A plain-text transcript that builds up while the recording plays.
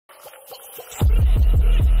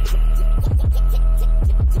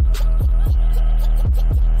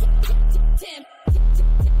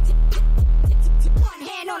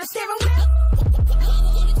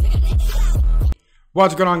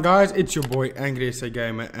What's going on, guys? It's your boy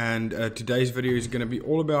Angrysagamer, and today's video is going to be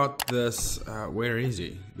all about this, where is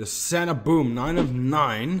he? The Santa Boom 9 of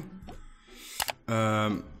 9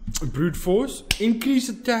 brute force. Increase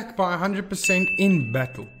attack by 100% in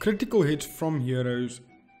battle. Critical hits from heroes.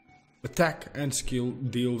 Attack and skill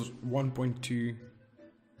deals 1.2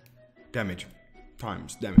 damage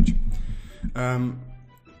times damage. I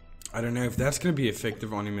don't know if that's going to be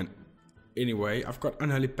effective on him. Anyway, I've got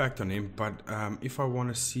Unholy Pact on him, but if I want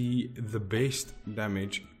to see the best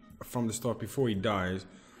damage from the start before he dies,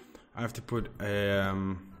 I have to put a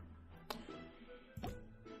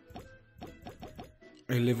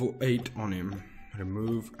level 8 on him.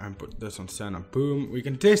 Remove and put this on Santa Boom. We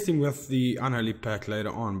can test him with the Unholy Pact later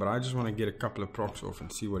on, but I just want to get a couple of procs off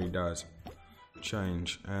and see what he does.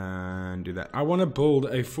 Change and do that. I want to build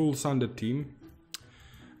a full Sunder team,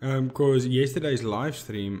 because yesterday's live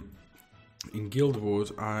stream in Guild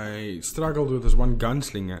Wars, I struggled with this one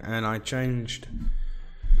gunslinger, and I changed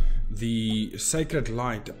the Sacred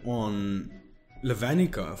Light on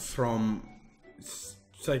Levanica from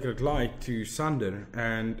Sacred Light to Sunder,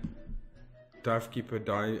 and Divekeeper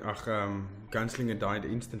died. Gunslinger died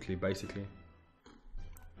instantly, basically.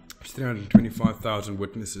 There's 325,000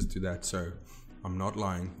 witnesses to that, so I'm not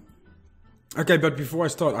lying. Okay, but before I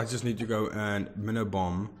start, I just need to go and minnow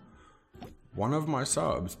bomb one of my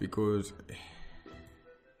subs, because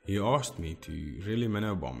he asked me to really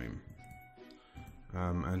minnow bomb him,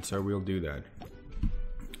 and so we'll do that.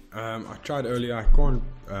 I tried earlier, I can't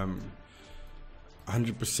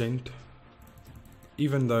 100%,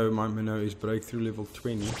 even though my minnow is breakthrough level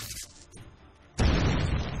 20. It's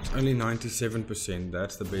only 97%,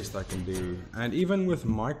 that's the best I can do. And even with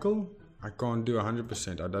Michael, I can't do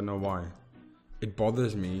 100%, I don't know why. It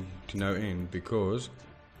bothers me to no end, because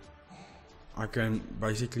I can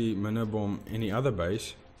basically minnow bomb any other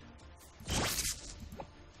base.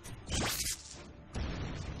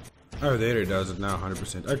 Oh, there it does it now,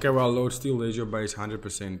 100%. Okay, well, Lord Steel, there's your base,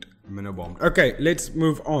 100% minnow bombed. Okay, let's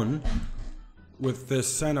move on with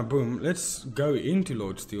this Santa Boom. Let's go into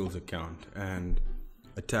Lord Steel's account and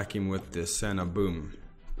attack him with this Santa Boom.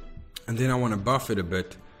 And then I want to buff it a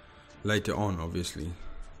bit later on, obviously.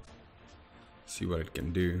 See what it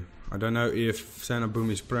can do. I don't know if Santa Boom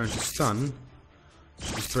is prone to stun.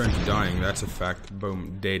 He's prone to dying, that's a fact.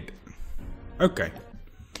 Boom, dead. Okay.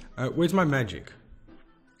 Where's my magic?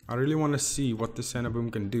 I really want to see what the Santa Boom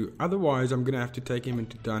can do. Otherwise, I'm going to have to take him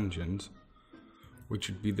into dungeons, which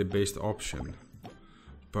would be the best option.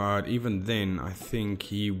 But even then, I think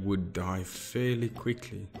he would die fairly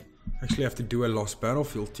quickly. Actually, I have to do a Lost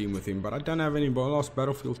Battlefield team with him, but I don't have any Lost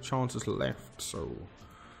Battlefield chances left, so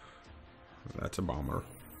that's a bummer.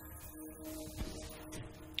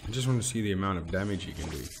 I just want to see the amount of damage he can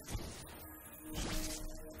do.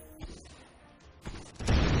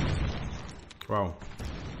 Wow.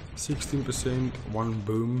 16%, one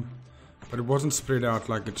boom. But it wasn't spread out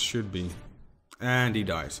like it should be. And he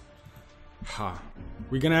dies. Ha.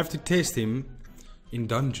 We're gonna have to test him in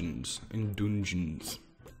dungeons.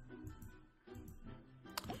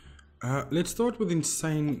 Let's start with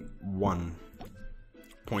Insane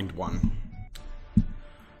 1.1.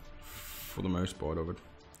 For the most part of it.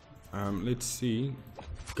 Let's see.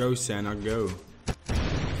 Go, Santa, go.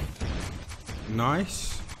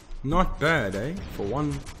 Nice. Not bad, eh? For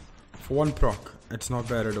one proc, it's not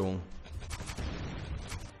bad at all.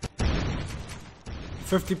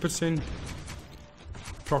 50%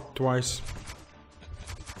 proc twice.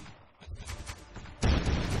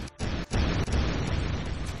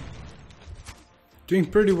 Doing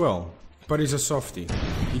pretty well, but he's a softie.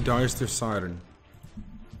 He dies to Siren.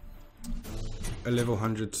 A level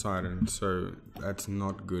 100 Siren, so that's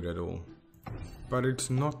not good at all. But it's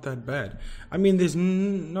not that bad. I mean, there's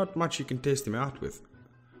not much you can test him out with.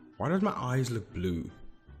 Why does my eyes look blue?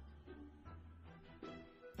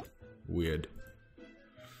 Weird.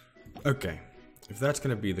 Okay, if that's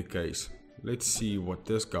gonna be the case, let's see what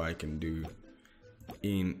this guy can do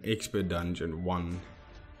in Expert Dungeon 1.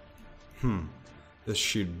 This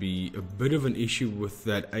should be a bit of an issue with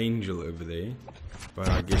that angel over there, but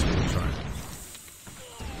I guess we'll try.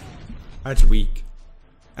 That's weak.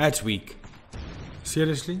 That's weak.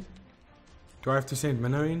 Seriously? Do I have to send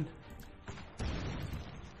Minnow in?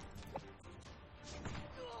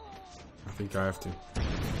 I think I have to.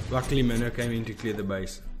 Luckily Minnow came in to clear the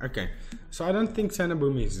base. Okay, so I don't think Santa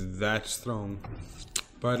Boom is that strong.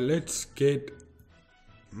 But let's get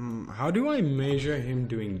How do I measure him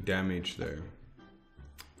doing damage though?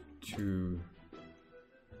 To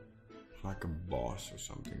like a boss or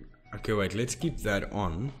something. Okay, wait, let's keep that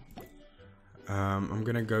on. I'm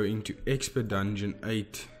gonna go into Expert Dungeon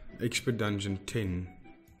 8, Expert Dungeon 10,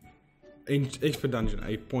 Expert Dungeon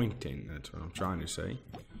 8.10, that's what I'm trying to say.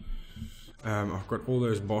 I've got all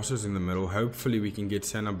those bosses in the middle. Hopefully we can get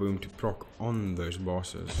Sana Boom to proc on those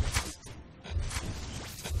bosses.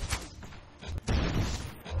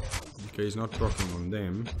 Okay, he's not proccing on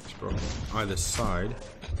them, he's proccing either side.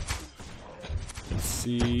 Let's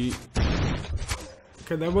see.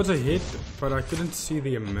 Okay, that was a hit, but I couldn't see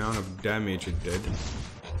the amount of damage it did.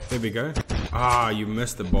 There we go. Ah, you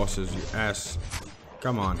missed the bosses, you ass.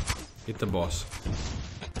 Come on, hit the boss.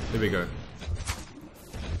 There we go.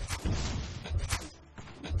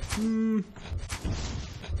 I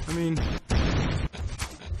mean,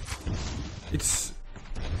 it's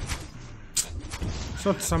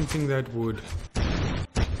not something that would,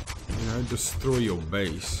 you know, destroy your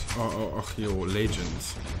base or your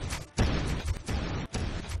legends.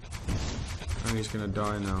 And he's gonna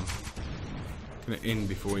die now. Gonna end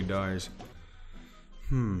before he dies.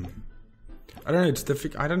 I don't know. It's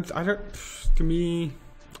difficult. I don't. To me,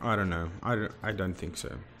 I don't know. I don't think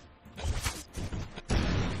so.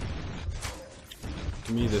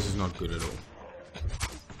 To me, this is not good at all.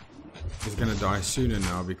 He's gonna die sooner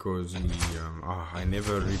now because he. I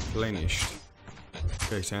never replenished.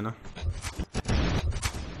 Okay, Sana.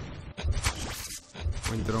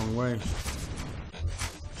 Went the wrong way.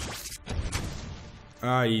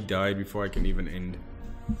 Ah, he died before I can even end.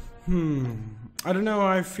 I don't know how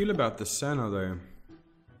I feel about the Sana though.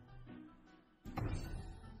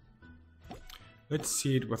 Let's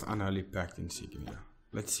see it with Unholy Pact Insignia.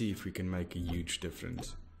 Let's see if we can make a huge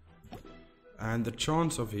difference. And the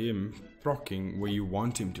chance of him proccing where you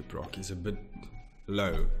want him to proc is a bit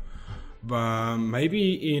low. But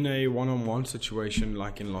maybe in a one-on-one situation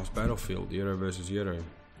like in Lost Battlefield, Hero versus Hero,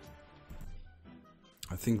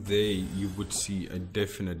 I think there you would see a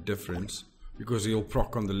definite difference, because he'll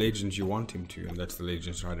proc on the legends you want him to, and that's the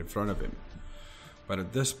legends right in front of him. But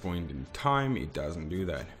at this point in time, it doesn't do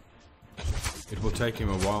that. It will take him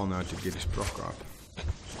a while now to get his proc up.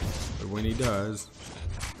 But when he does...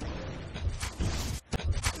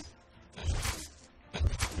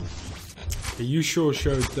 Okay, you sure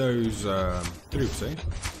showed those troops, eh?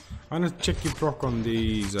 I'm gonna check your proc on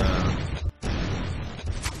these...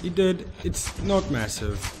 He did. It's not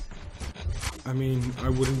massive. I mean, I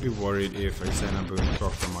wouldn't be worried if a Sana Boom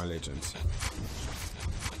procced on my legends.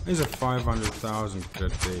 There's a 500,000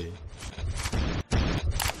 crit there.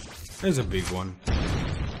 There's a big one.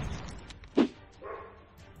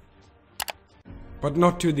 But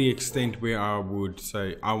not to the extent where I would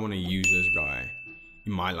say, I want to use this guy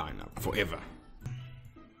in my lineup forever.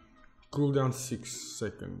 Cooldown 6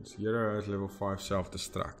 seconds. Hero has level 5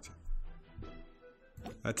 self-destruct.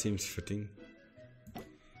 That seems fitting.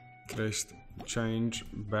 Crest, change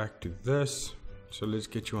back to this. So let's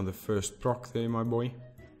get you on the first proc there, my boy.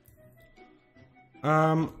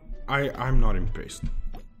 I'm not impressed.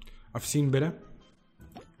 I've seen better.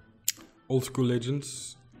 Old school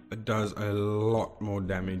legends, it does a lot more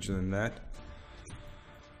damage than that.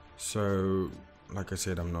 So, like I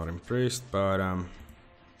said, I'm not impressed, but I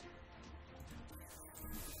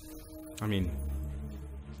mean,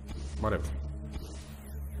 whatever.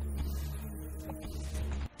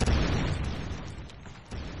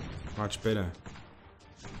 Much better.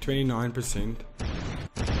 29%.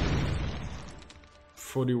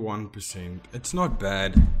 41%. It's not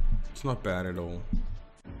bad. It's not bad at all.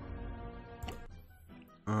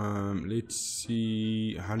 Let's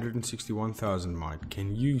see. 161,000 might.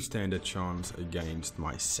 Can you stand a chance against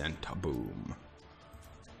my Santa Boom?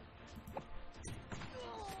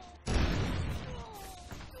 Okay,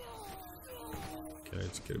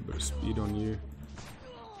 let's get a bit of speed on you.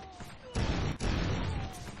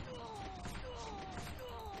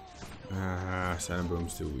 Santa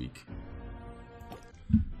Boom's still weak.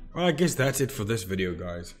 Well, I guess that's it for this video,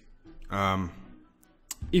 guys.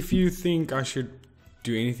 If you think I should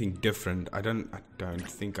do anything different, I don't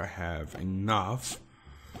think I have enough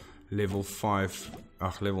level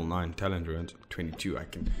 9 talent runes. 22.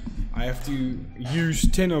 I have to use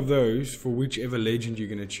 10 of those for whichever legend you're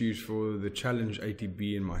gonna choose for the challenge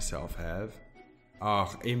ATB and myself have.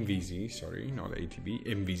 MVZ, sorry, not ATB,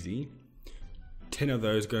 MVZ. 10 of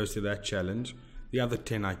those goes to that challenge. The other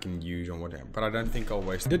 10 I can use on whatever, but I don't think I'll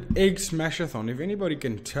waste. Did Egg Smashathon? If anybody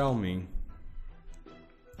can tell me.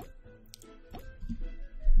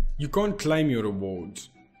 You can't claim your rewards.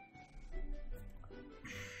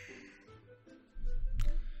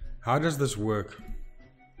 How does this work?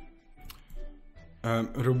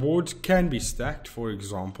 Rewards can be stacked. For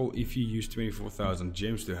example, if you use 24,000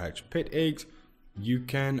 gems to hatch pet eggs, you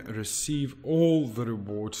can receive all the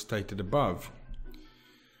rewards stated above.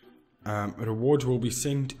 Rewards will be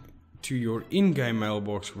sent to your in-game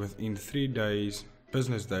mailbox within 3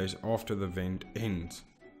 business days after the event ends.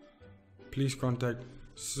 Please contact.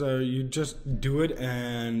 So you just do it,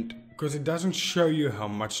 and because it doesn't show you how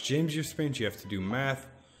much gems you've spent, you have to do math.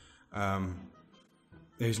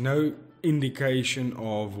 There's no indication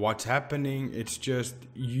of what's happening. It's just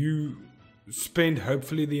you spend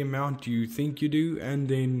hopefully the amount you think you do, and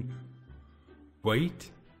then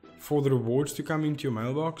wait for the rewards to come into your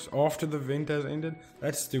mailbox after the event has ended.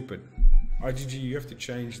 That's stupid. IGG, you have to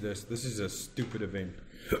change this. This is a stupid event.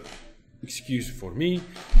 Excuse for me.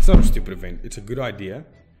 It's not a stupid event. It's a good idea.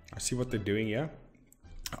 I see what they're doing here.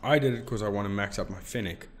 I did it because I want to max up my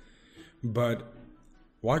Fennec. But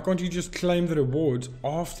why can't you just claim the rewards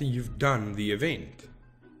after you've done the event?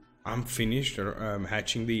 I'm finished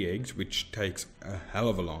hatching the eggs, which takes a hell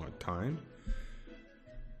of a long time.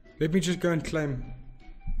 Let me just go and claim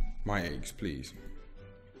my eggs, please.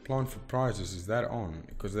 Plan for prizes, is that on?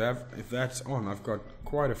 Because if that's on, I've got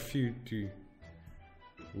quite a few to...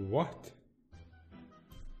 What?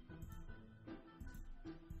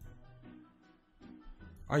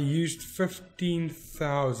 I used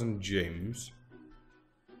 15,000 gems.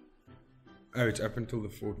 Oh, it's up until the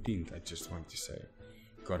 14th, I just want to say.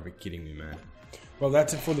 Gotta be kidding me, man. Well,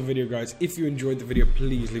 that's it for the video, guys. If you enjoyed the video,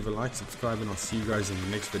 please leave a like, subscribe, and I'll see you guys in the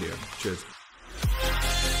next video. Cheers.